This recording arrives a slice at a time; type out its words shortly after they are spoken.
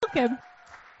welcome.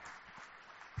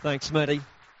 Thanks, Maddie.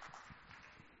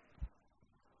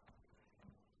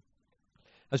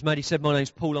 As Maddie said, my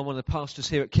name's Paul. I'm one of the pastors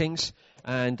here at King's,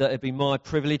 and it'd be my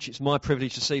privilege. It's my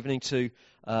privilege this evening to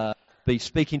be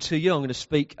speaking to you. I'm going to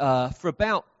speak for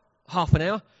about half an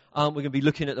hour. We're going to be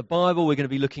looking at the Bible. We're going to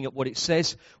be looking at what it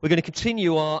says. We're going to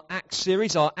continue our Acts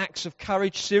series, our Acts of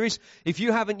Courage series. If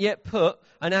you haven't yet put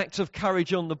an act of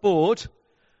courage on the board,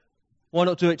 why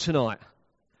not do it tonight?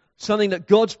 Something that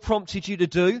God's prompted you to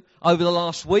do over the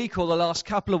last week or the last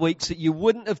couple of weeks that you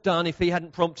wouldn't have done if He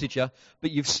hadn't prompted you, but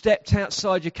you've stepped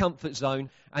outside your comfort zone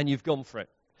and you've gone for it.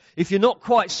 If you're not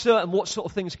quite certain what sort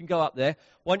of things can go up there,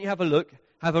 why don't you have a look,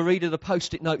 have a read of the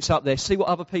post-it notes up there, see what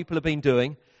other people have been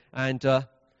doing, and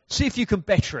see if you can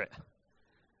better it.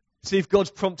 See if God's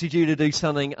prompted you to do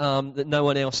something that no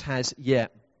one else has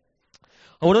yet.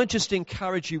 I want to just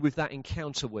encourage you with that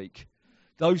Encounter Week.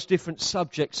 Those different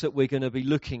subjects that we're going to be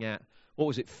looking at. What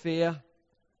was it? Fear,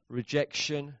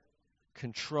 rejection,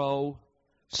 control,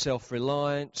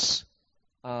 self-reliance,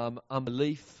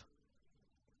 unbelief.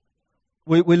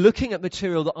 We're looking at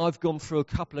material that I've gone through a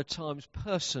couple of times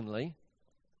personally.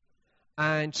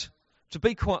 And to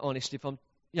be quite honest, if I'm,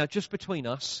 just between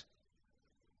us,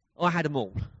 I had them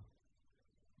all.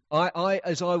 I,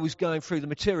 as I was going through the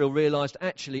material, realised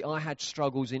actually I had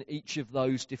struggles in each of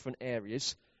those different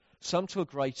areas. Some to a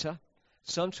greater,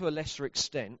 some to a lesser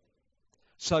extent.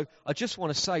 So I just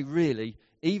want to say, really,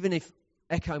 even if,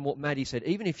 echoing what Maddie said,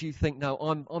 even if you think, no,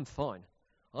 I'm fine,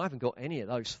 I haven't got any of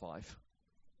those 5,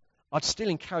 I'd still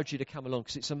encourage you to come along,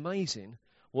 because it's amazing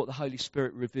what the Holy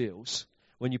Spirit reveals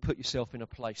when you put yourself in a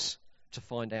place to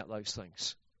find out those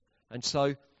things. And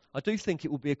so I do think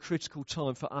it will be a critical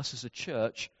time for us as a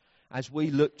church as we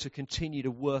look to continue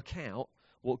to work out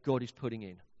what God is putting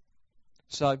in.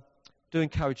 So do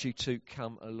encourage you to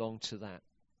come along to that.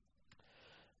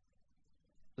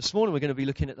 This morning we're going to be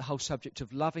looking at the whole subject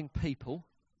of loving people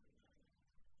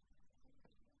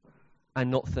and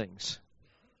not things.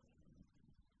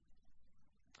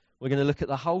 We're going to look at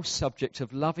the whole subject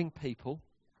of loving people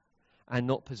and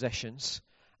not possessions.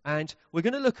 And we're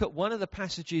going to look at one of the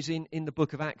passages in the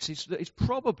book of Acts. It's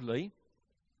probably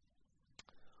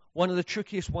one of the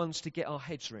trickiest ones to get our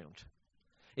heads around.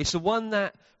 It's the one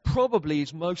that probably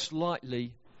is most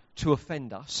likely to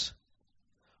offend us.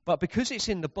 But because it's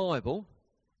in the Bible,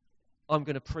 I'm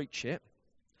going to preach it.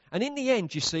 And in the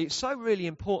end, you see, it's so really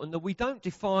important that we don't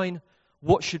define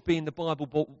what should be in the Bible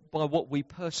by what we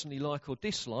personally like or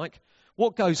dislike.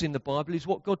 What goes in the Bible is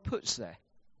what God puts there.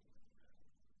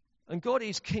 And God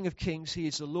is King of Kings. He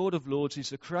is the Lord of Lords. He's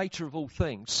the creator of all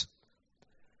things.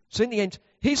 So in the end,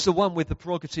 He's the one with the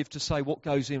prerogative to say what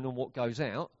goes in and what goes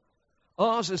out.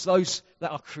 Ours, as those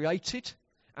that are created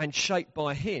and shaped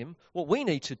by Him, what we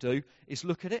need to do is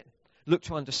look at it, look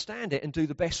to understand it, and do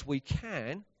the best we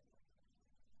can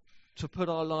to put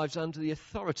our lives under the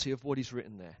authority of what is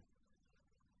written there.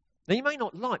 Now, you may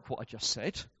not like what I just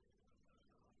said,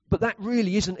 but that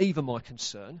really isn't even my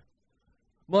concern.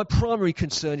 My primary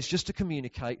concern is just to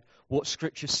communicate what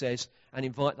Scripture says and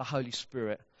invite the Holy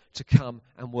Spirit to come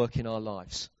and work in our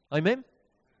lives. Amen?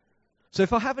 So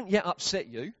if I haven't yet upset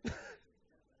you,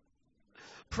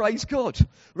 praise God.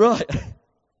 Right.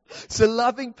 So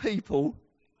loving people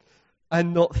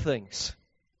and not things.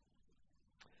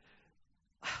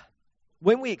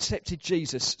 When we accepted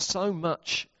Jesus, so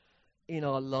much in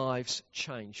our lives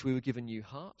changed. We were given new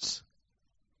hearts.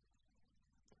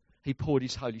 He poured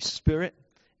His Holy Spirit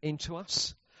into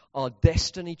us. Our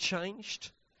destiny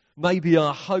changed. Maybe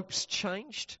our hopes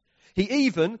changed. He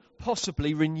even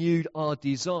possibly renewed our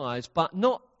desires, but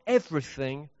not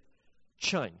everything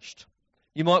changed.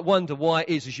 You might wonder why it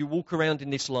is as you walk around in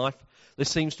this life, there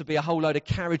seems to be a whole load of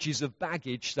carriages of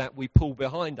baggage that we pull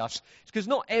behind us. It's because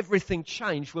not everything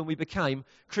changed when we became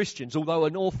Christians, although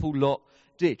an awful lot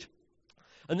did.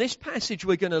 And this passage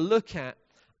we're going to look at,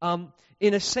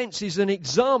 in a sense, is an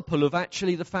example of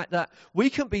actually the fact that we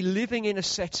can be living in a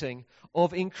setting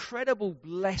of incredible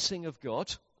blessing of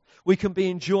God. We can be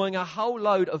enjoying a whole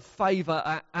load of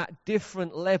favour at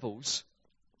different levels,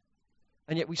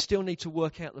 and yet we still need to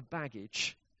work out the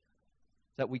baggage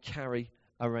that we carry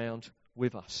around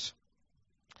with us.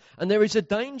 And there is a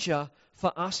danger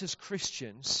for us as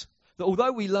Christians that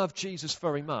although we love Jesus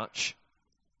very much,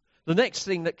 the next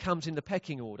thing that comes in the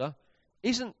pecking order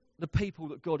isn't the people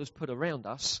that God has put around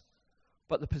us,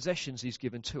 but the possessions He's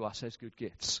given to us as good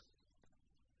gifts.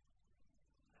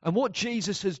 And what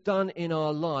Jesus has done in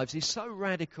our lives is so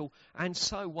radical and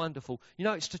so wonderful. You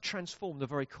know, it's to transform the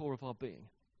very core of our being,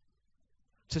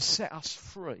 to set us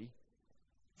free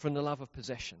from the love of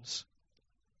possessions,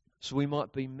 so we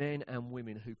might be men and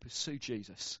women who pursue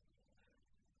Jesus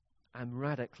and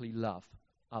radically love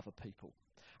other people.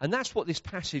 And that's what this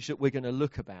passage that we're going to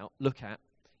look at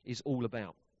is all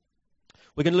about.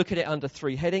 We're going to look at it under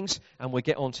 3 headings, and we'll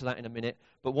get on to that in a minute.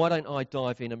 But why don't I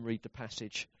dive in and read the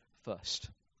passage first?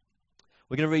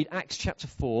 We're going to read Acts chapter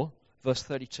 4, verse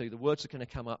 32. The words are going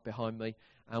to come up behind me,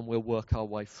 and we'll work our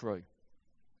way through.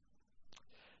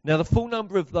 Now the full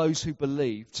number of those who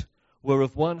believed were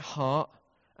of one heart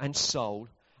and soul,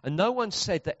 and no one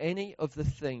said that any of the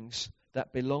things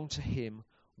that belonged to him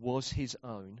was his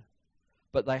own,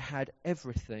 but they had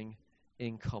everything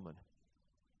in common.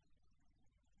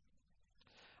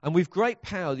 And with great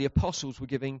power the apostles were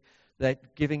giving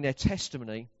their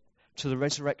testimony to the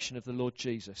resurrection of the Lord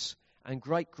Jesus, and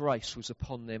great grace was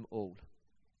upon them all.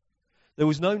 There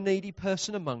was no needy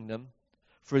person among them,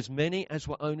 for as many as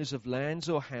were owners of lands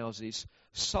or houses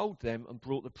sold them and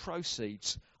brought the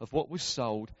proceeds of what was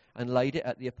sold and laid it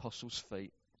at the apostles'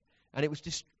 feet, and it was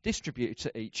distributed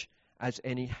to each as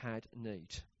any had need.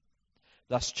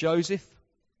 Thus Joseph,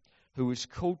 who was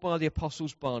called by the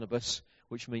apostles Barnabas,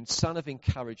 which means son of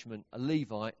encouragement, a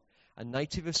Levite, a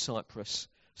native of Cyprus,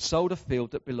 sold a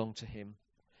field that belonged to him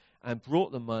and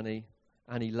brought the money,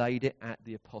 and he laid it at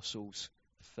the apostles'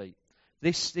 feet.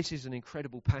 This is an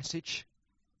incredible passage.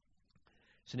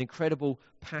 It's an incredible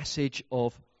passage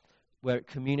of where it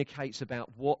communicates about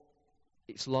what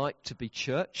it's like to be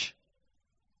church,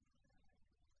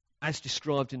 as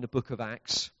described in the book of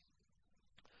Acts.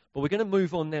 But we're going to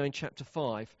move on now in chapter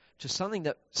 5 to something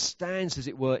that stands, as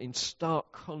it were, in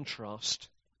stark contrast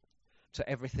to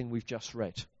everything we've just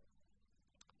read.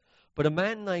 But a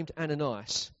man named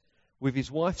Ananias, with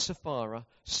his wife Sapphira,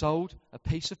 sold a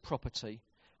piece of property,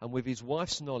 and with his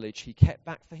wife's knowledge he kept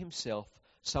back for himself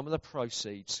some of the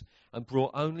proceeds and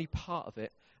brought only part of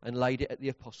it and laid it at the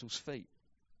apostles' feet.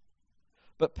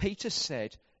 But Peter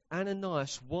said,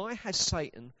 Ananias, why has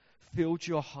Satan filled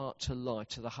your heart to lie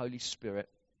to the Holy Spirit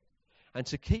and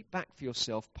to keep back for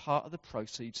yourself part of the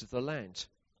proceeds of the land?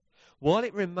 While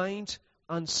it remained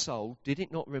unsold, did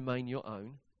it not remain your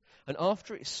own? And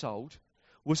after it is sold,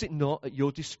 was it not at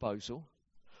your disposal?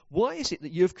 Why is it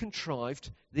that you have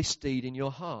contrived this deed in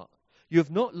your heart? You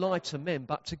have not lied to men,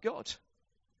 but to God.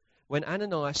 When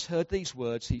Ananias heard these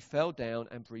words, he fell down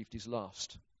and breathed his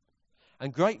last.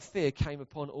 And great fear came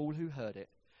upon all who heard it.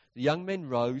 The young men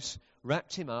rose,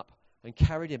 wrapped him up, and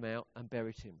carried him out and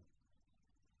buried him.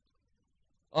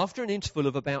 After an interval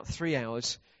of about 3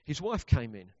 hours, his wife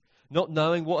came in, not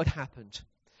knowing what had happened.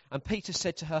 And Peter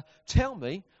said to her, tell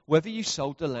me whether you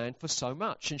sold the land for so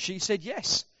much. And she said,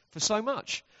 yes, for so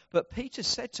much. But Peter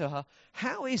said to her,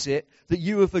 how is it that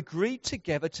you have agreed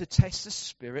together to test the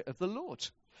Spirit of the Lord?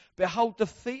 Behold, the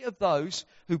feet of those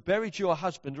who buried your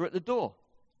husband are at the door,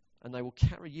 and they will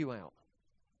carry you out.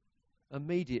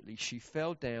 Immediately she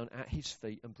fell down at his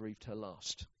feet and breathed her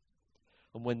last.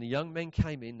 And when the young men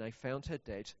came in, they found her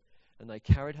dead, and they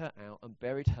carried her out and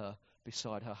buried her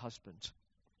beside her husband.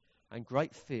 And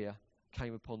great fear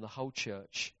came upon the whole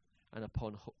church and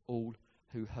upon all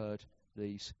who heard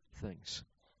these things.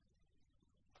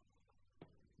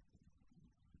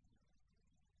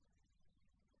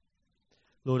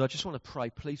 Lord, I just want to pray,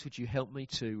 please would you help me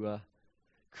to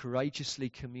courageously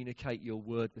communicate your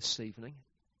word this evening.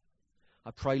 I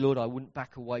pray, Lord, I wouldn't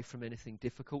back away from anything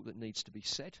difficult that needs to be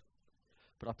said,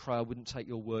 but I pray I wouldn't take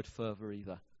your word further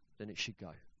either than it should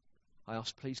go. I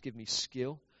ask, please give me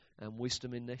skill and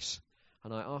wisdom in this,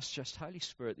 and I ask just, Holy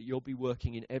Spirit, that you'll be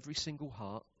working in every single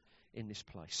heart in this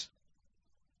place.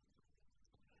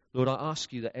 Lord, I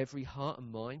ask you that every heart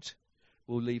and mind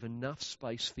will leave enough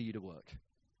space for you to work.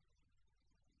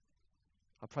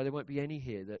 I pray there won't be any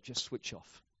here that just switch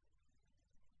off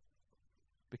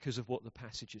because of what the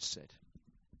passage has said.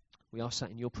 We ask that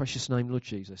in your precious name, Lord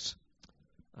Jesus.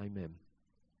 Amen.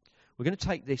 We're going to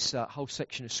take this whole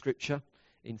section of Scripture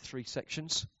in 3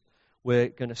 sections. We're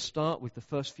going to start with the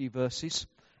first few verses.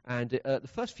 And the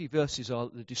first few verses are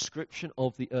the description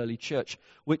of the early church,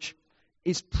 which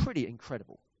is pretty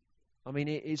incredible. I mean,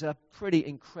 it is a pretty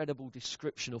incredible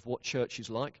description of what church is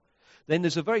like. Then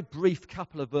there's a very brief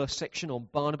couple of verse section on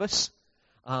Barnabas,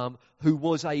 who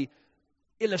was a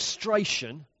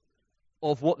illustration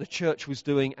of what the church was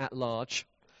doing at large.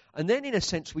 And then, in a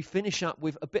sense, we finish up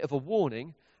with a bit of a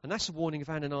warning, and that's the warning of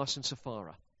Ananias and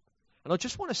Sapphira. And I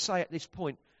just want to say at this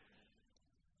point,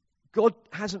 God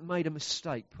hasn't made a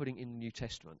mistake putting in the New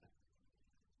Testament.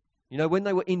 You know, when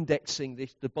they were indexing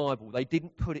the Bible, they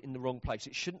didn't put it in the wrong place.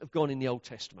 It shouldn't have gone in the Old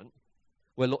Testament,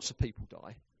 where lots of people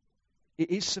die. It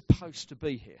is supposed to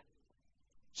be here.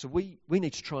 So we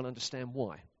need to try and understand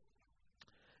why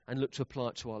and look to apply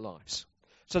it to our lives.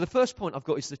 So the first point I've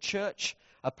got is the church,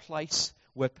 a place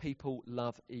where people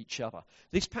love each other.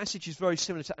 This passage is very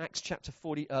similar to Acts chapter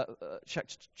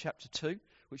 2,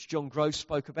 which John Grove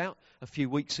spoke about a few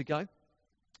weeks ago.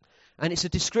 And it's a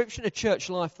description of church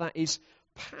life that is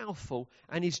powerful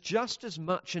and is just as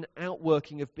much an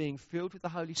outworking of being filled with the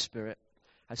Holy Spirit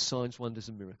as signs, wonders,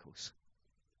 and miracles.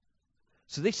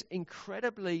 So this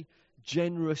incredibly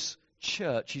generous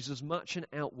church is as much an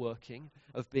outworking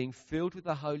of being filled with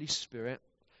the Holy Spirit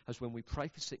as when we pray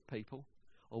for sick people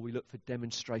or we look for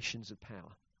demonstrations of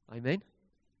power. Amen?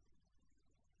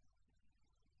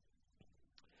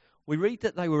 We read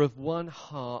that they were of one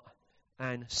heart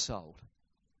and soul.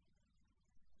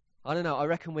 I don't know, I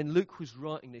reckon when Luke was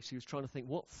writing this, he was trying to think,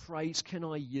 what phrase can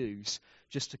I use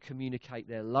just to communicate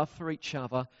their love for each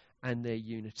other and their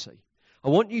unity? I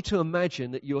want you to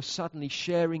imagine that you're suddenly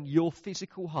sharing your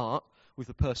physical heart with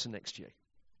the person next to you.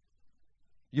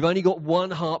 You've only got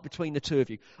one heart between the two of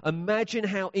you. Imagine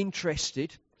how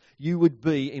interested you would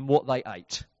be in what they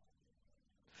ate.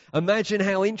 Imagine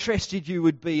how interested you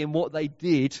would be in what they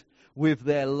did with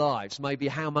their lives, maybe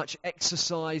how much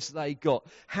exercise they got,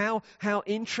 how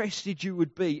interested you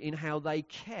would be in how they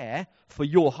care for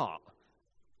your heart,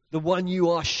 the one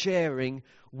you are sharing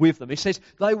with them. It says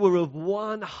they were of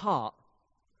one heart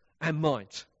and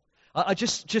mind. I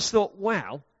just thought,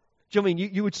 wow, do you know what I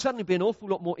mean? You would suddenly be an awful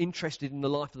lot more interested in the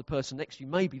life of the person next to you,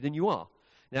 maybe, than you are.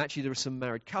 Now, actually, there are some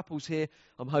married couples here.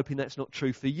 I'm hoping that's not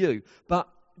true for you. But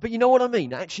you know what I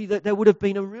mean? Actually, that there would have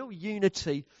been a real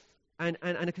unity and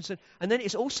a concern. And then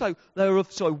it's also, they were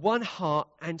of one heart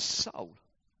and soul.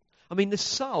 I mean, the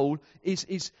soul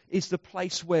is the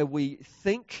place where we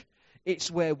think, it's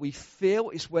where we feel,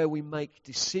 it's where we make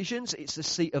decisions, it's the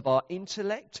seat of our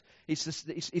intellect,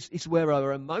 it's where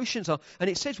our emotions are. And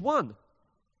it says one.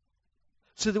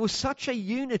 So there was such a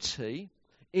unity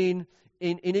in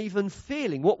even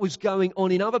feeling what was going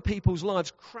on in other people's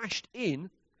lives crashed in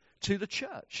to the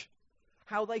church.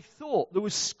 How they thought. There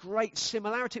was great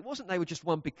similarity. It wasn't they were just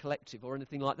one big collective or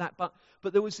anything like that, but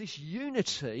there was this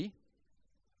unity.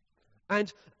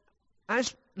 And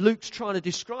as Luke's trying to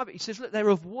describe it, he says, look, they're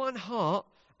of one heart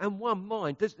and one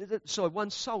mind. One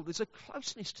soul. There's a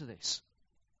closeness to this.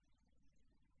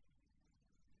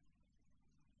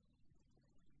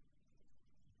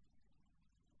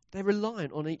 They're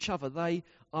reliant on each other. They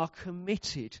are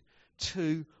committed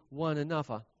to one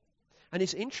another. And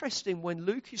it's interesting when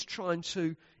Luke is trying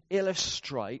to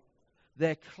illustrate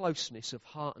their closeness of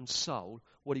heart and soul,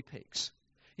 what he picks.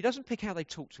 He doesn't pick how they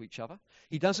talk to each other.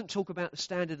 He doesn't talk about the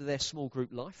standard of their small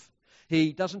group life.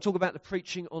 He doesn't talk about the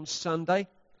preaching on Sunday.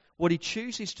 What he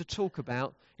chooses to talk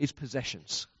about is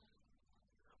possessions.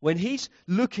 When he's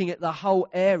looking at the whole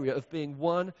area of being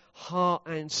one heart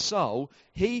and soul,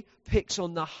 he picks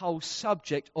on the whole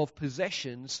subject of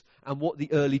possessions and what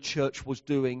the early church was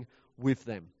doing with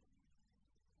them.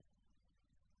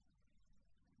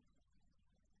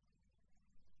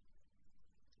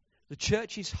 The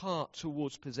church's heart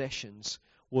towards possessions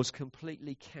was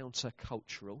completely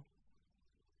counter-cultural.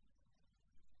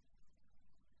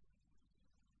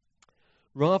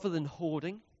 Rather than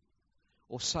hoarding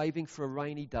or saving for a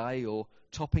rainy day or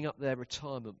topping up their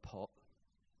retirement pot,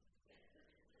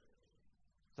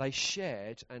 they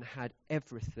shared and had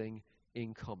everything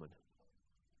in common.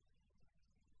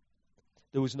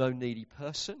 There was no needy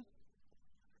person.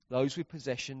 Those with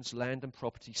possessions, land and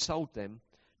property, sold them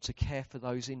to care for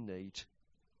those in need.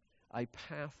 A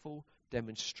powerful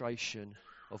demonstration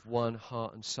of one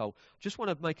heart and soul. Just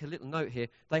want to make a little note here.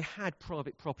 They had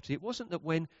private property. It wasn't that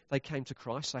when they came to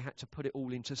Christ they had to put it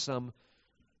all into some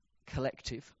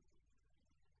collective.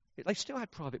 They still had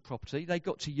private property. They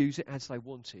got to use it as they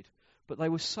wanted. But they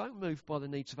were so moved by the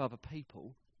needs of other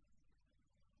people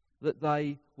that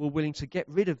they were willing to get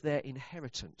rid of their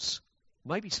inheritance.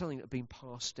 Maybe something that had been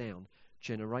passed down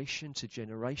generation to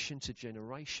generation to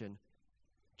generation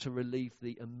to relieve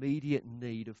the immediate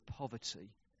need of poverty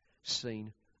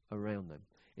seen around them.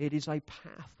 It is a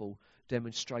powerful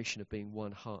demonstration of being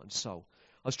one heart and soul.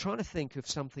 I was trying to think of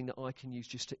something that I can use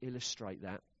just to illustrate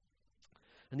that.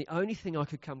 And the only thing I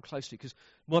could come close to, because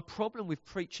my problem with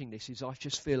preaching this is I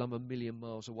just feel I'm a million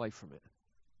miles away from it.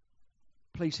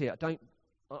 Please hear,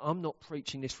 I'm not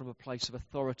preaching this from a place of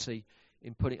authority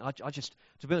in putting, I just,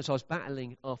 to be honest, I was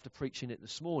battling after preaching it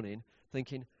this morning,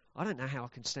 thinking, I don't know how I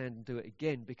can stand and do it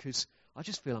again because I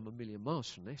just feel I'm a million miles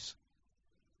from this.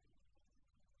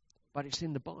 But it's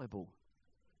in the Bible.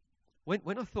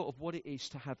 When I thought of what it is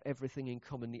to have everything in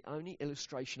common, the only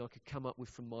illustration I could come up with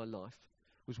from my life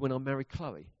was when I married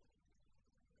Chloe.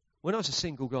 When I was a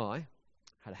single guy,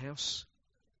 had a house,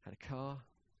 had a car,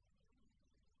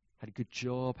 had a good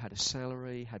job, had a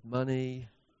salary, had money.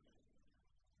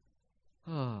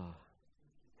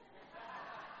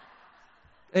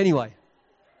 Anyway,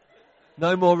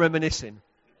 no more reminiscing.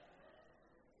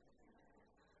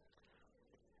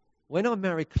 When I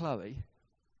married Chloe,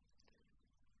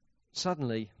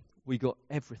 suddenly we got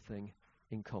everything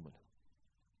in common.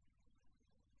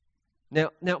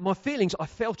 Now, my feelings, I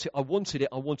felt it, I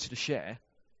wanted to share,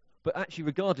 but actually,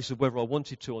 regardless of whether I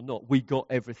wanted to or not, we got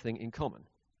everything in common.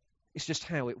 It's just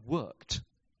how it worked.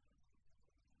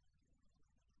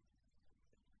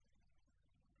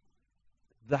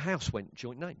 The house went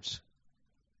joint names.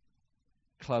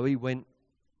 Chloe went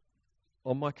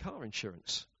on my car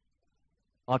insurance.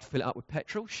 I'd fill it up with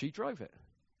petrol, she drove it.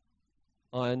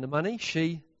 I earned the money,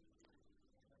 she...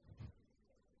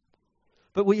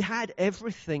 But we had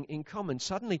everything in common.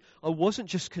 Suddenly, I wasn't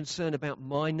just concerned about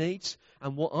my needs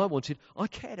and what I wanted. I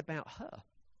cared about her.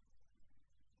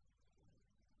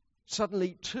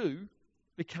 Suddenly, two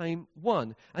became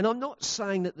one. And I'm not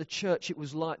saying that the church, it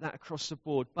was like that across the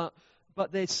board, but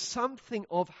there's something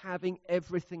of having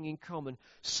everything in common,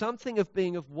 something of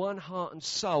being of one heart and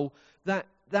soul that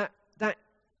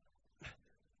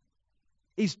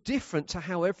is different to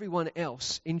how everyone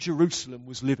else in Jerusalem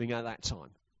was living at that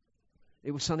time. It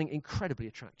was something incredibly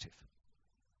attractive.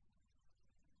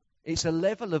 It's a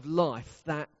level of life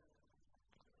that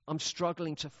I'm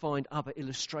struggling to find other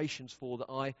illustrations for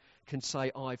that I can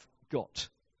say I've got.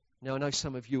 Now, I know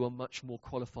some of you are much more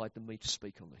qualified than me to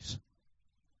speak on this.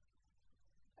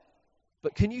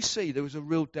 But can you see there was a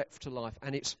real depth to life,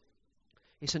 and it's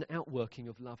an outworking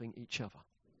of loving each other.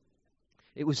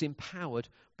 It was empowered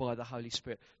by the Holy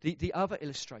Spirit. The other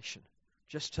illustration,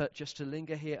 just to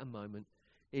linger here a moment,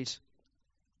 is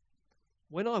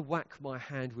when I whack my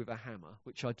hand with a hammer,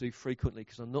 which I do frequently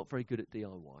because I'm not very good at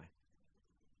DIY,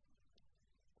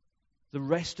 the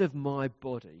rest of my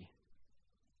body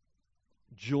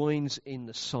joins in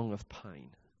the song of pain.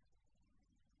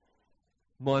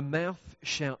 My mouth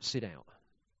shouts it out.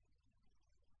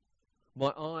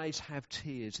 My eyes have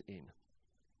tears in.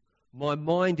 My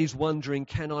mind is wondering,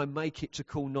 can I make it to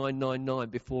call 999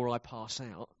 before I pass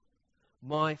out?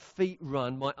 My feet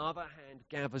run, my other hand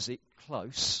gathers it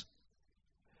close.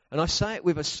 And I say it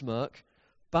with a smirk,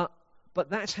 but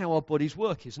that's how our bodies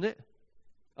work, isn't it?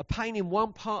 A pain in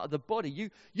one part of the body,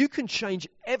 you can change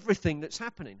everything that's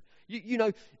happening. You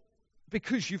know,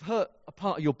 because you've hurt a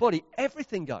part of your body,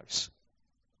 everything goes.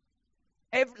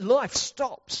 Life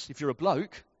stops if you're a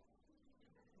bloke.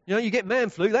 You know, you get man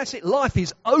flu, that's it. Life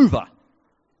is over.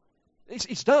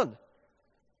 It's done.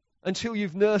 Until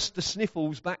you've nursed the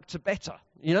sniffles back to better.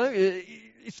 You know,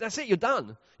 that's it, you're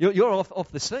done. You're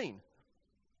off the scene.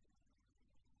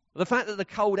 The fact that the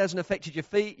cold hasn't affected your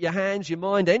feet, your hands, your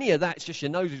mind, any of that, it's just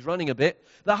your nose is running a bit.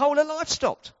 The whole of life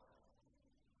stopped.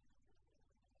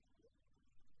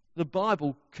 The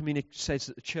Bible says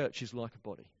that the church is like a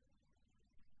body.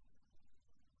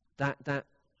 That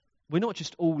we're not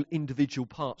just all individual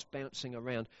parts bouncing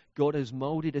around. God has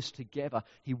molded us together.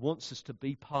 He wants us to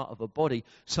be part of a body.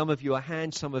 Some of you are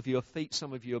hands, some of you are feet,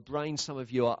 some of you are brains, some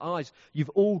of you are eyes. You've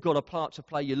all got a part to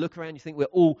play. You look around, you think we're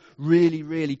all really,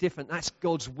 really different. That's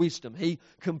God's wisdom. He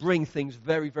can bring things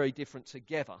very, very different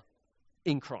together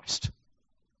in Christ.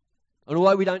 And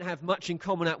although we don't have much in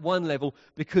common at one level,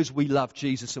 because we love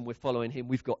Jesus and we're following him,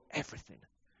 we've got everything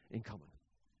in common.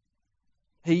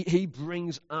 He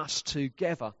brings us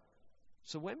together.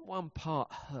 So when one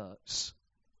part hurts,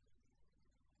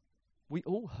 we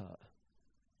all hurt.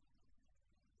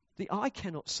 The eye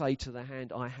cannot say to the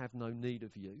hand, I have no need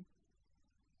of you.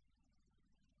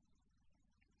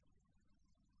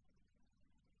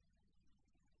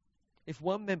 If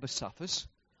one member suffers,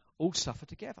 all suffer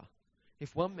together.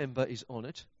 If one member is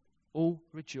honoured, all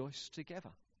rejoice together.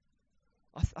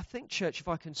 I think, church, if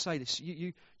I can say this,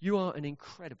 you are an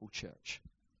incredible church.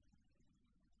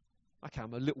 Okay,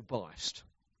 I'm a little biased,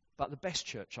 but the best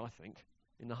church, I think,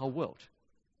 in the whole world.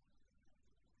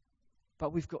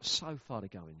 But we've got so far to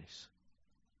go in this.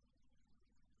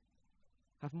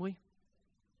 Haven't we?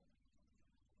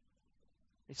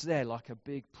 It's there like a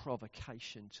big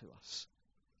provocation to us.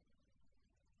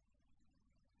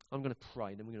 I'm going to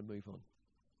pray, then we're going to move on.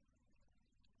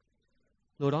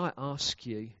 Lord, I ask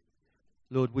you,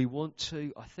 Lord,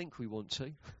 I think we want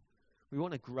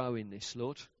to grow in this,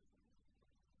 Lord.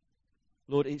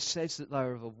 Lord, it says that they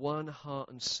are of one heart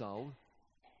and soul.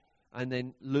 And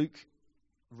then Luke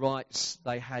writes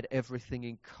they had everything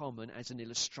in common as an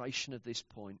illustration of this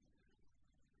point.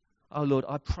 Oh Lord,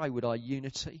 I pray would our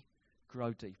unity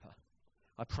grow deeper.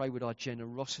 I pray would our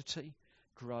generosity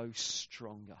grow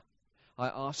stronger. I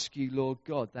ask you, Lord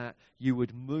God, that you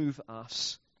would move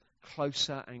us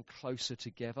closer and closer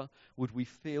together. Would we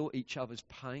feel each other's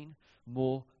pain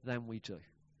more than we do?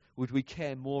 Would we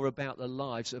care more about the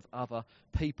lives of other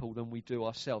people than we do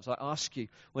ourselves? I ask you,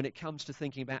 when it comes to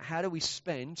thinking about how do we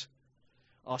spend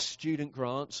our student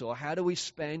grants, or how do we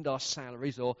spend our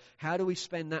salaries, or how do we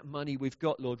spend that money we've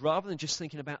got, Lord, rather than just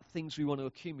thinking about things we want to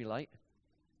accumulate,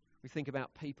 we think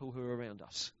about people who are around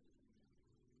us.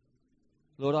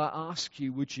 Lord, I ask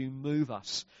you, would you move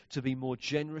us to be more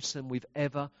generous than we've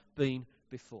ever been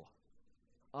before?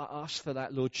 I ask for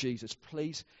that, Lord Jesus.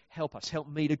 Please help us. Help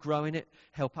me to grow in it.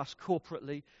 Help us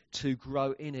corporately to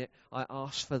grow in it. I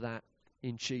ask for that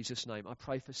in Jesus' name. I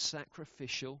pray for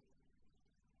sacrificial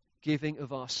giving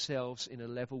of ourselves in a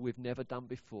level we've never done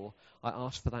before. I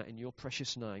ask for that in your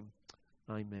precious name.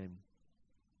 Amen.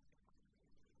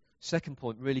 Second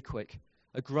point, really quick.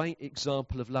 A great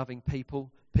example of loving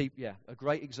people. A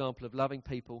great example of loving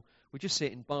people. We just see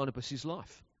it in Barnabas'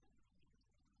 life.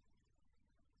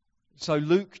 So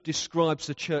Luke describes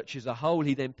the church as a whole.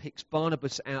 He then picks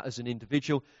Barnabas out as an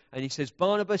individual, and he says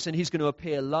Barnabas, and he's going to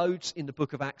appear loads in the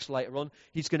book of Acts later on.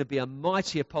 He's going to be a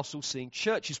mighty apostle, seeing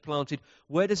churches planted.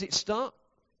 Where does it start?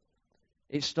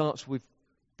 It starts with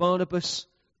Barnabas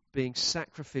being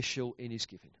sacrificial in his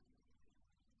giving.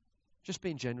 Just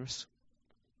being generous.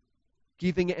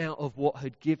 Giving out of what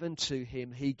had given to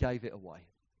him, he gave it away.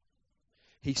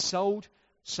 He sold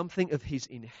something of his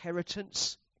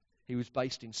inheritance. He was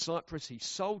based in Cyprus. He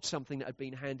sold something that had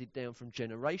been handed down from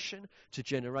generation to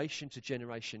generation to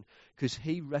generation because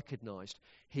he recognized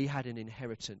he had an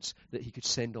inheritance that he could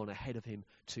send on ahead of him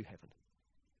to heaven.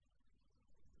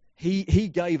 He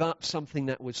gave up something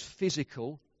that was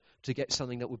physical to get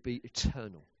something that would be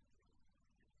eternal.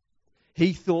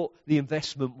 He thought the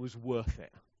investment was worth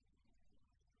it.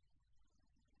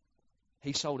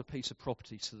 He sold a piece of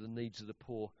property so the needs of the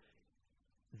poor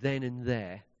then and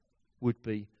there would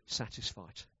be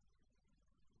satisfied.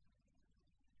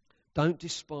 Don't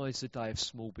despise the day of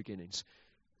small beginnings.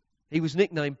 He was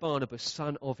nicknamed Barnabas,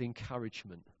 son of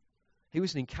encouragement. He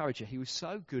was an encourager. He was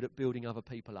so good at building other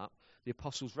people up, the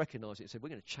apostles recognized it and said, we're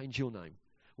going to change your name.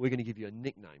 We're going to give you a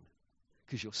nickname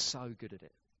because you're so good at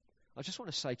it. I just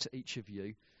want to say to each of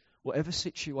you, whatever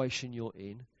situation you're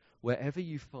in, wherever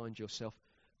you find yourself,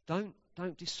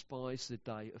 don't despise the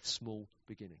day of small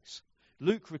beginnings.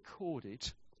 Luke recorded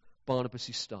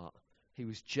Barnabas' start. He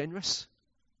was generous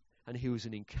and he was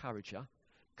an encourager.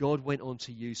 God went on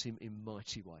to use him in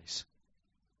mighty ways.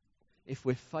 If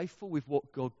we're faithful with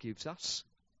what God gives us,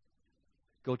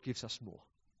 God gives us more.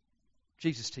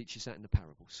 Jesus teaches that in the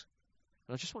parables.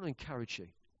 And I just want to encourage you.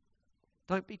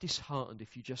 Don't be disheartened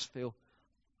if you just feel,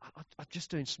 I'm just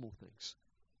doing small things.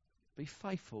 Be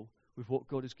faithful with what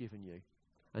God has given you,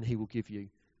 and he will give you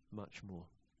much more.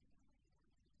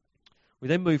 We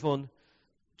then move on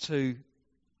to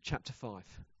chapter 5.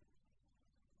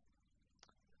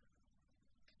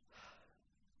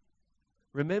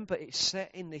 Remember, it's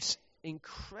set in this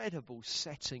incredible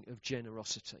setting of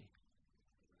generosity.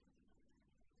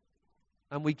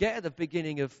 And we get at the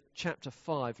beginning of chapter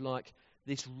 5 like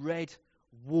this red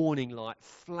warning light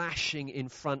flashing in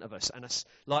front of us and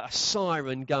like a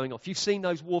siren going off. You've seen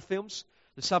those war films?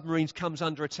 The submarine comes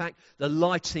under attack. The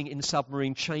lighting in the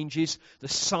submarine changes. The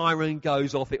siren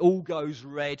goes off. It all goes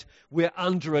red. We're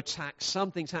under attack.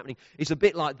 Something's happening. It's a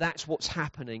bit like that's what's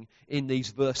happening in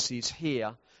these verses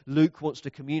here. Luke wants to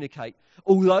communicate.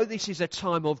 Although this is a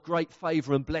time of great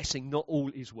favour and blessing, not all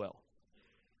is well.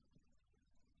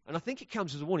 And I think it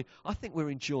comes as a warning. I think we're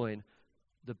enjoying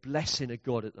the blessing of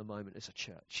God at the moment as a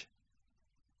church.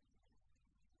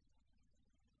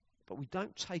 But we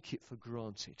don't take it for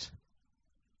granted.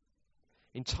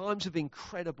 In times of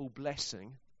incredible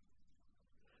blessing,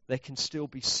 there can still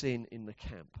be sin in the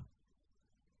camp.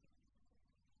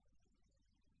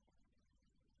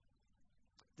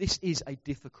 This is a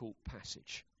difficult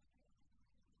passage.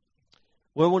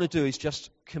 What I want to do is just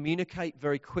communicate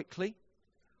very quickly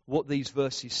what these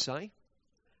verses say.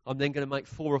 I'm then going to make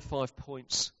 4 or 5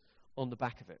 points on the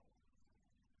back of it.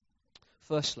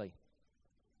 Firstly,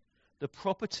 the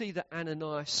property that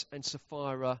Ananias and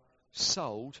Sapphira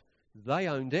sold, they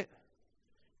owned it.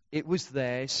 It was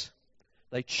theirs.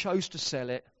 They chose to sell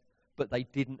it, but they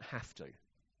didn't have to.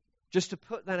 Just to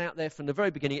put that out there from the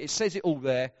very beginning, it says it all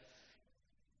there.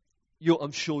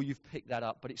 I'm sure you've picked that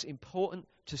up, but it's important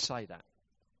to say that.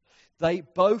 They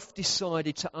both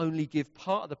decided to only give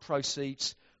part of the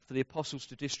proceeds for the apostles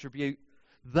to distribute.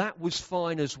 That was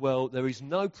fine as well. There is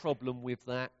no problem with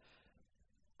that.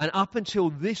 And up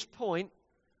until this point,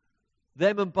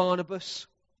 them and Barnabas,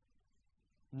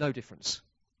 no difference.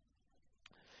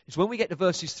 It's when we get to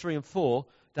verses 3 and 4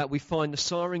 that we find the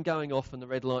siren going off and the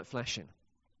red light flashing.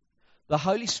 The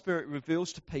Holy Spirit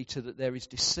reveals to Peter that there is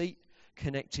deceit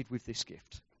connected with this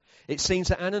gift. It seems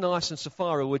that Ananias and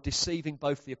Sapphira were deceiving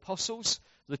both the apostles,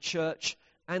 the church,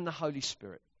 and the Holy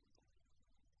Spirit.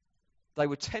 They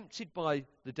were tempted by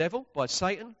the devil, by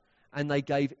Satan, and they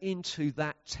gave into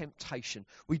that temptation.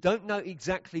 We don't know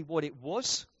exactly what it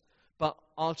was, but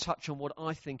I'll touch on what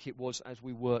I think it was as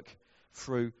we work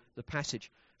through the passage.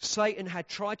 Satan had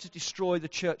tried to destroy the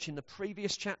church in the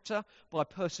previous chapter by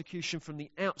persecution from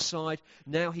the outside.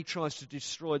 Now he tries to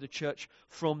destroy the church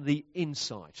from the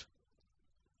inside.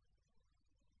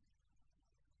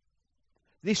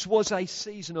 This was a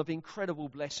season of incredible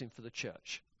blessing for the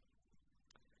church.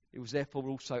 It was therefore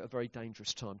also a very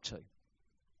dangerous time too.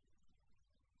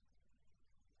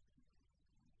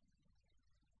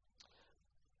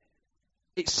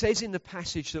 It says in the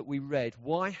passage that we read,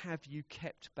 why have you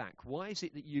kept back? Why is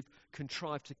it that you've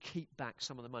contrived to keep back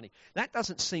some of the money? That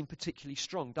doesn't seem particularly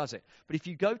strong, does it? But if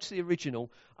you go to the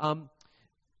original,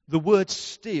 the word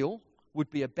steal would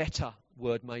be a better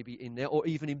word maybe in there, or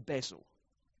even embezzle.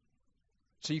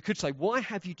 So you could say, why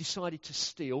have you decided to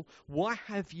steal? Why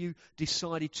have you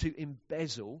decided to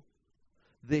embezzle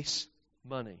this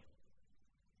money?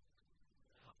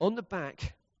 On the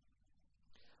back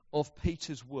of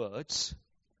Peter's words,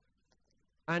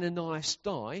 Ananias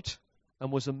died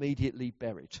and was immediately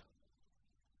buried.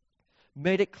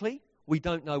 Medically, we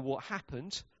don't know what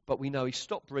happened, but we know he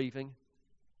stopped breathing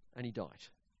and he died.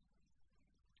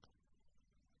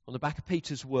 On the back of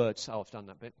Peter's words, I've done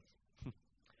that bit.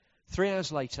 3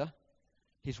 hours later,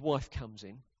 his wife comes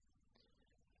in,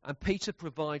 and Peter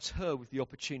provides her with the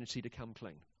opportunity to come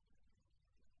clean.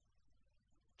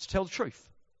 To tell the truth.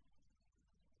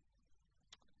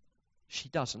 She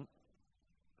doesn't.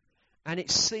 And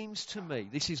it seems to me,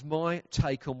 this is my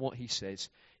take on what he says,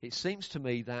 it seems to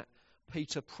me that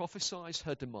Peter prophesies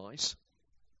her demise,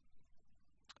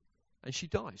 and she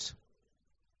dies.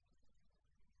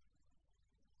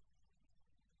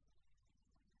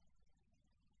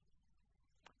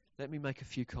 Let me make a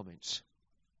few comments.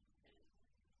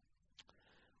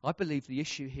 I believe the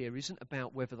issue here isn't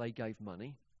about whether they gave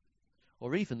money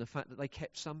or even the fact that they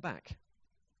kept some back.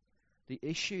 The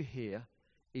issue here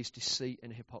is deceit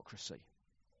and hypocrisy.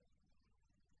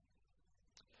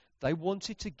 They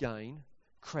wanted to gain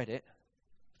credit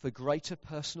for greater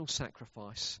personal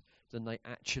sacrifice than they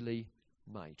actually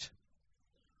made.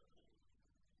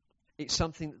 It's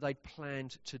something that they'd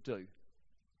planned to do.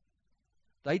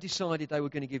 They decided they were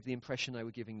going to give the impression they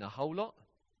were giving the whole lot,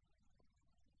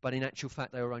 but in actual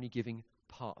fact they were only giving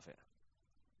part of it.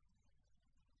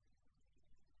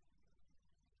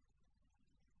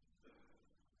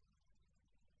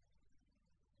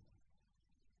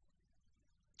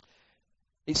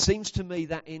 It seems to me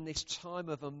that in this time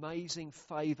of amazing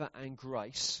favour and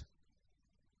grace,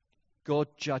 God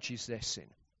judges their sin.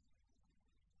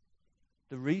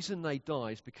 The reason they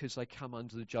die is because they come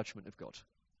under the judgment of God.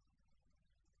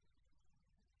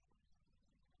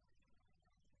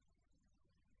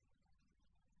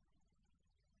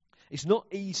 It's not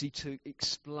easy to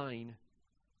explain,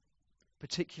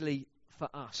 particularly for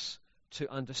us, to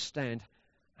understand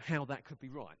how that could be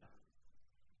right.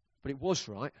 But it was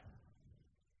right.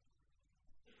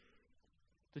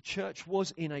 The church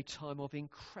was in a time of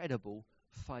incredible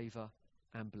favour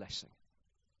and blessing.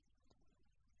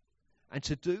 And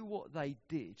to do what they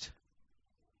did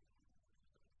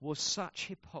was such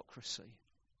hypocrisy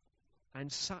and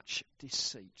such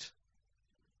deceit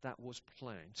that was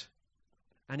planned.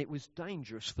 And it was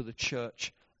dangerous for the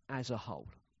church as a whole.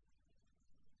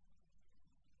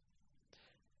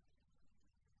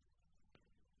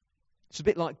 It's a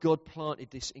bit like God planted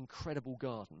this incredible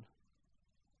garden.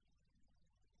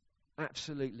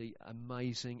 Absolutely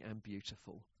amazing and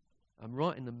beautiful. And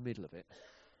right in the middle of it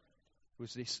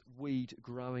was this weed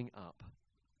growing up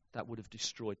that would have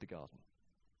destroyed the garden.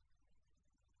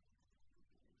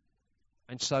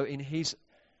 And so in his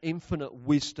infinite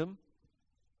wisdom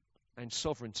and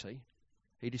sovereignty,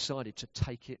 he decided to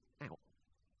take it out.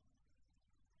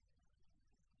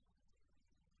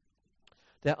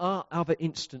 There are other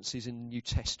instances in the New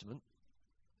Testament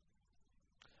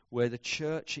where the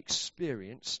church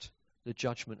experienced the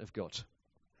judgment of God.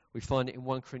 We find it in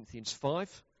 1 Corinthians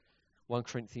 5, 1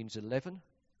 Corinthians 11,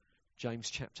 James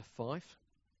chapter 5.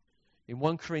 In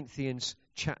 1 Corinthians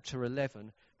chapter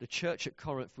 11, the church at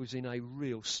Corinth was in a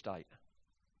real state.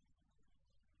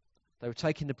 They were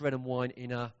taking the bread and wine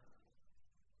in an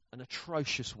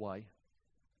atrocious way.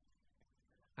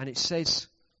 And it says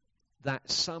that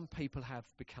some people have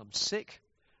become sick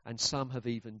and some have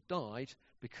even died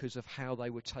because of how they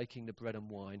were taking the bread and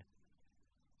wine.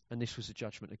 And this was the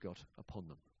judgment of God upon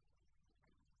them.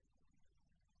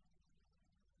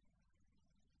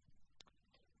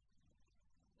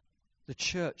 The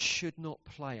church should not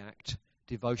play act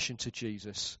devotion to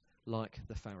Jesus like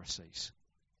the Pharisees.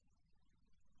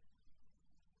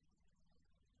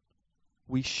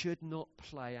 We should not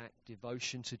play act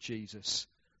devotion to Jesus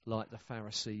like the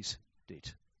Pharisees did.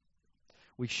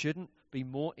 We shouldn't be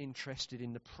more interested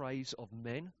in the praise of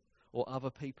men or other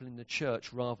people in the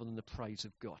church rather than the praise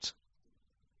of God.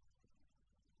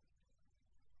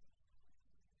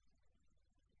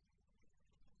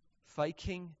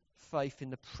 Faking faith in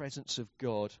the presence of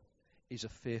God is a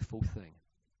fearful thing.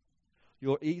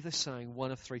 You're either saying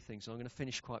one of three things, and I'm going to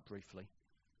finish quite briefly.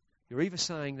 You're either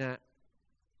saying that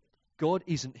God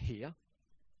isn't here,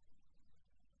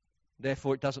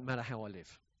 therefore it doesn't matter how I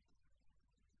live.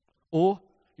 Or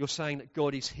you're saying that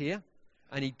God is here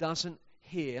and he doesn't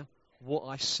hear what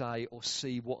I say or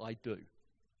see what I do.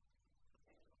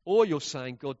 Or you're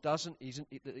saying God isn't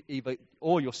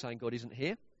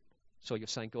here. So you're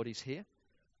saying God is here.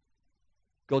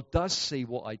 God does see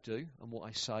what I do and what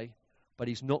I say, but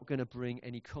he's not going to bring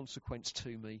any consequence to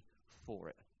me for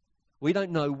it. We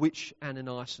don't know which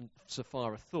Ananias and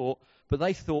Sapphira thought, but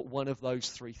they thought one of those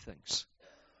three things.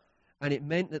 And it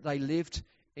meant that they lived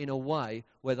in a way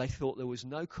where they thought there was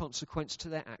no consequence to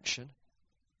their action.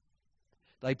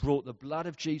 They brought the blood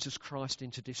of Jesus Christ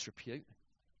into disrepute.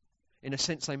 In a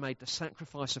sense, they made the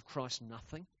sacrifice of Christ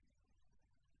nothing.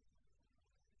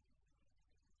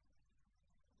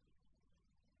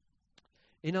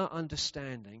 In our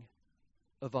understanding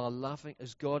of our loving,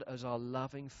 as God as our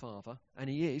loving Father, and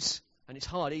he is, and it's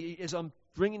hard, as I'm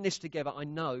bringing this together, I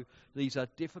know these are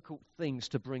difficult things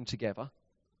to bring together,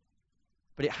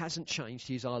 but it hasn't changed.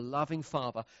 He is our loving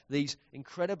Father. These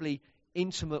incredibly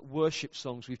intimate worship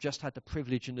songs we've just had the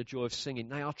privilege and the joy of singing,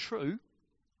 they are true.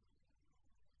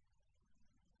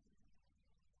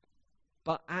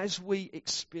 But as we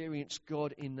experience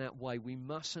God in that way, we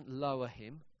mustn't lower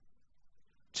him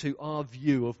to our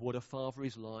view of what a father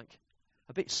is like.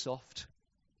 A bit soft,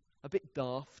 a bit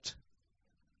daft,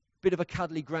 a bit of a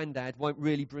cuddly granddad won't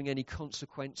really bring any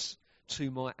consequence to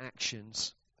my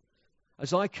actions.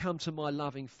 As I come to my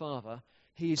loving Father,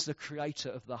 he is the creator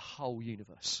of the whole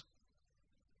universe.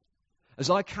 As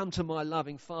I come to my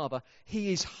loving Father,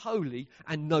 he is holy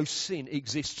and no sin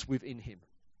exists within him.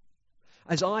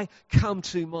 As I come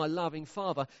to my loving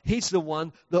Father, he's the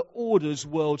one that orders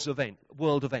world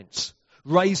events,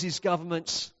 raises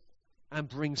governments and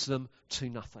brings them to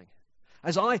nothing.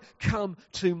 As I come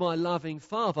to my loving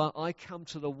Father, I come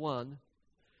to the one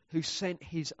who sent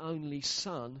his only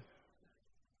Son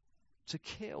to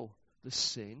kill the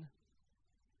sin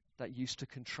that used to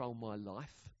control my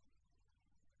life,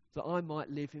 that I might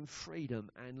live in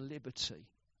freedom and liberty.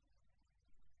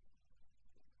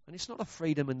 And it's not a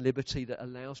freedom and liberty that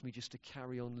allows me just to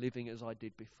carry on living as I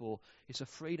did before. It's a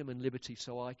freedom and liberty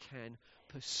so I can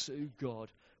pursue God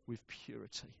with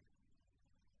purity.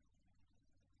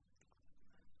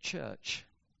 Church,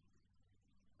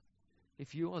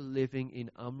 if you are living in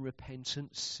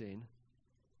unrepentant sin,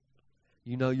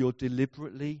 you know you're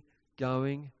deliberately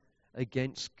going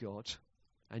against God,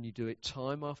 and you do it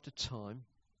time after time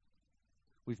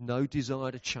with no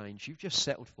desire to change. You've just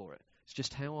settled for it. It's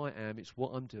just how I am. It's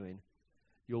what I'm doing.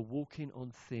 You're walking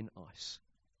on thin ice.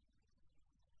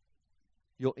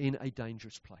 You're in a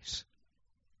dangerous place.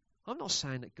 I'm not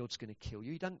saying that God's going to kill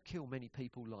you. He doesn't kill many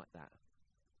people like that.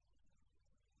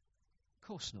 Of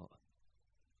course not.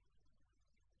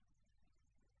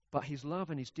 But his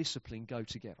love and his discipline go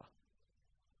together.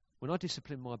 When I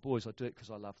discipline my boys, I do it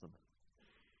because I love them.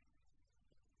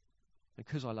 And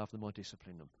because I love them, I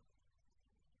discipline them.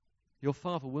 Your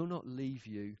Father will not leave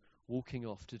you walking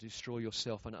off to destroy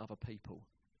yourself and other people.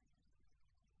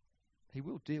 He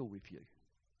will deal with you.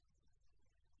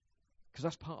 Because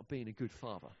that's part of being a good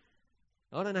father.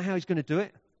 I don't know how he's going to do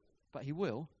it, but he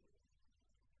will.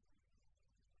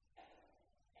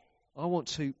 I want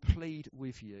to plead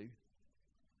with you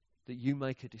that you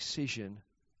make a decision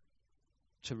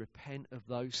to repent of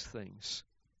those things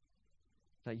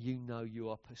that you know you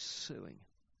are pursuing.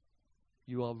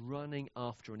 You are running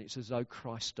after, and it's as though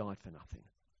Christ died for nothing.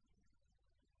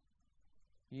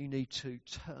 You need to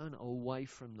turn away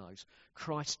from those.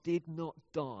 Christ did not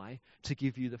die to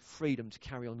give you the freedom to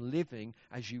carry on living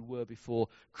as you were before.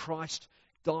 Christ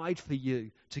died for you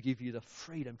to give you the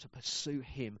freedom to pursue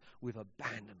him with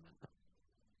abandonment,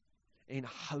 in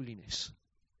holiness.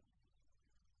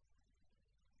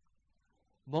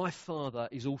 My Father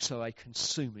is also a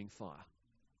consuming fire.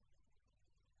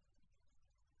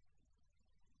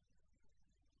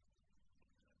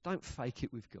 Don't fake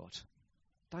it with God.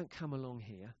 Don't come along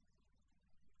here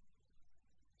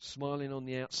smiling on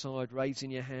the outside,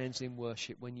 raising your hands in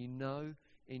worship when you know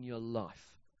in your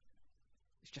life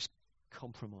it's just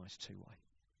compromise two-way.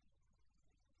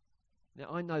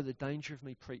 Now, I know the danger of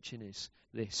me preaching is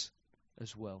this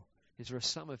as well, is there are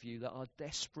some of you that are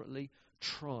desperately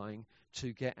trying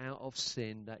to get out of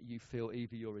sin that you feel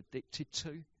either you're addicted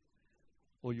to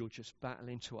or you're just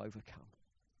battling to overcome.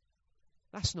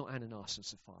 That's not Ananias and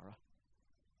Sapphira.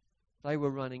 They were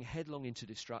running headlong into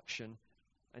destruction,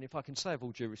 and if I can say with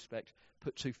all due respect,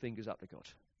 put two fingers up to God.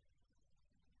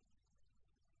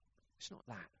 It's not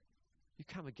that. You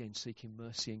come again seeking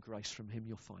mercy and grace from him,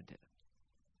 you'll find it.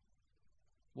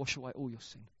 Wash away all your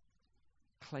sin.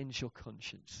 Cleanse your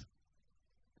conscience.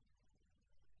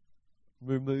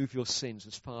 Remove your sins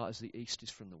as far as the east is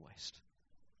from the west.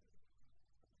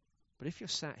 But if you're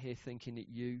sat here thinking that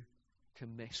you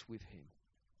can mess with him,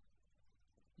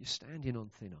 you're standing on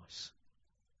thin ice.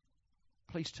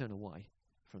 Please turn away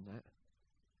from that.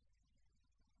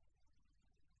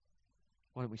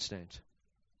 Why don't we stand?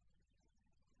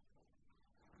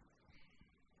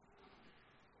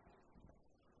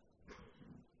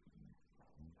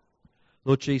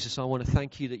 Lord Jesus, I want to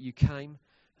thank you that you came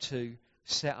to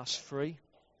set us free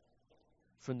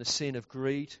from the sin of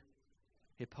greed,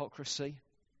 hypocrisy,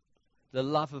 the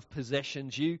love of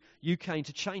possessions. You came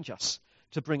to change us,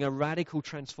 to bring a radical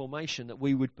transformation, that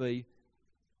we would be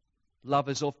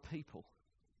lovers of people,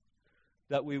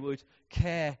 that we would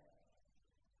care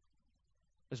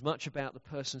as much about the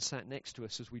person sat next to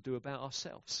us as we do about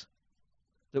ourselves,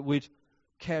 that we'd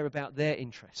care about their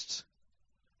interests,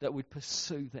 that we'd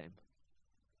pursue them,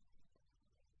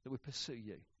 that we'd pursue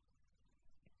you.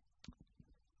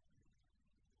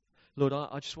 Lord,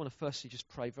 I just want to firstly just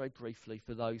pray very briefly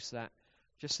for those that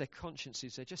just their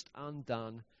consciences, they're just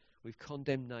undone with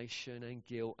condemnation and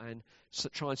guilt and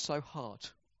trying so hard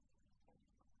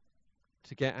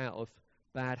to get out of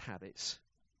bad habits.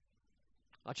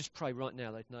 I just pray right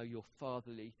now they'd know your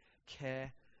fatherly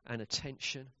care and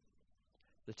attention,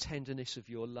 the tenderness of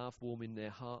your love warming their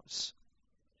hearts.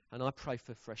 And I pray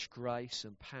for fresh grace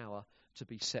and power to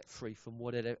be set free from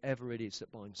whatever it is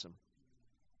that binds them.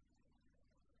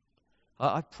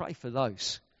 I pray for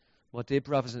those, my dear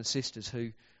brothers and sisters,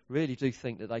 who really do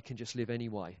think that they can just live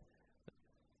anyway.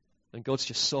 And God's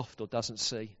just soft or doesn't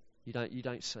see. You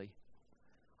don't see.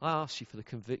 I ask you for the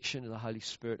conviction of the Holy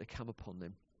Spirit to come upon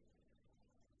them.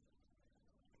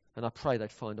 And I pray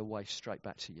they'd find a way straight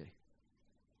back to you.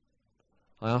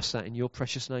 I ask that in your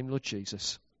precious name, Lord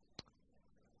Jesus.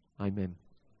 Amen.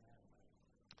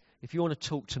 If you want to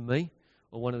talk to me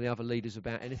or one of the other leaders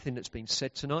about anything that's been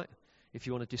said tonight, if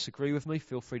you want to disagree with me,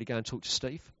 feel free to go and talk to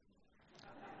Steve.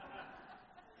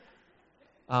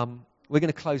 We're going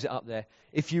to close it up there.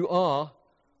 If you are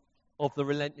of the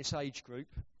relentless age group,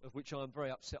 of which I'm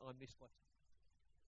very upset I missed by